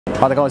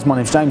Hi there guys, my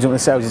name's James, I'm one of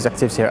the sales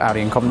executives here at Audi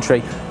in Coventry.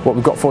 What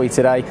we've got for you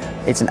today,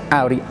 it's an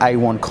Audi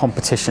A1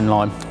 Competition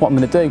line. What I'm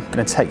going to do, I'm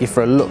going to take you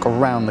for a look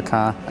around the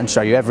car and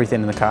show you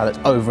everything in the car that's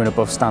over and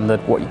above standard,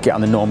 what you get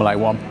on the normal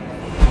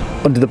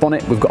A1. Under the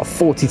bonnet, we've got a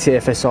 40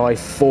 TFSI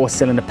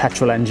 4-cylinder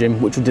petrol engine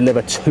which will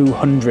deliver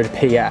 200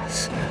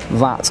 PS.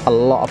 That's a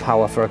lot of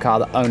power for a car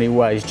that only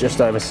weighs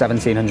just over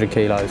 1700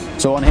 kilos.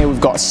 So on here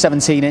we've got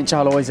 17-inch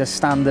alloys as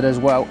standard as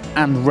well,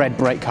 and red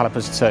brake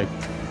calipers too.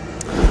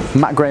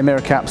 Matte grey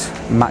mirror caps,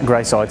 matte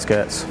grey side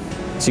skirts.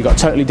 So you've got a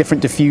totally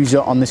different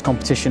diffuser on this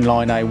Competition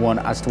line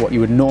A1 as to what you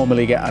would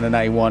normally get on an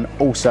A1.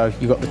 Also,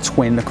 you've got the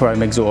twin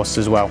chrome exhausts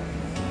as well.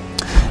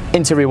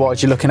 Interior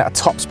wise, you're looking at a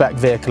top spec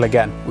vehicle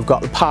again. We've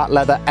got the part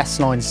leather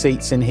S-Line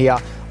seats in here,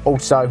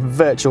 also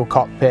virtual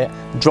cockpit,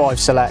 drive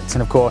select,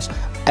 and of course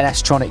an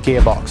S-tronic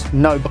gearbox.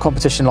 No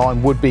Competition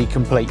line would be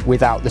complete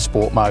without the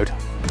sport mode.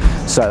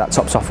 So that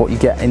tops off what you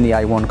get in the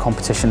A1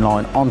 Competition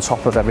line, on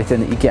top of everything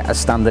that you get as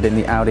standard in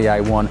the Audi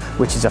A1,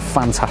 which is a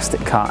fantastic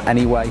car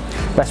anyway.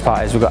 Best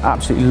part is we've got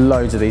absolutely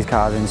loads of these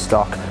cars in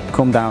stock.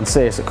 Come down,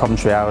 see us at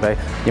Coventry Audi.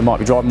 You might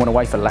be driving one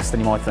away for less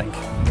than you might think.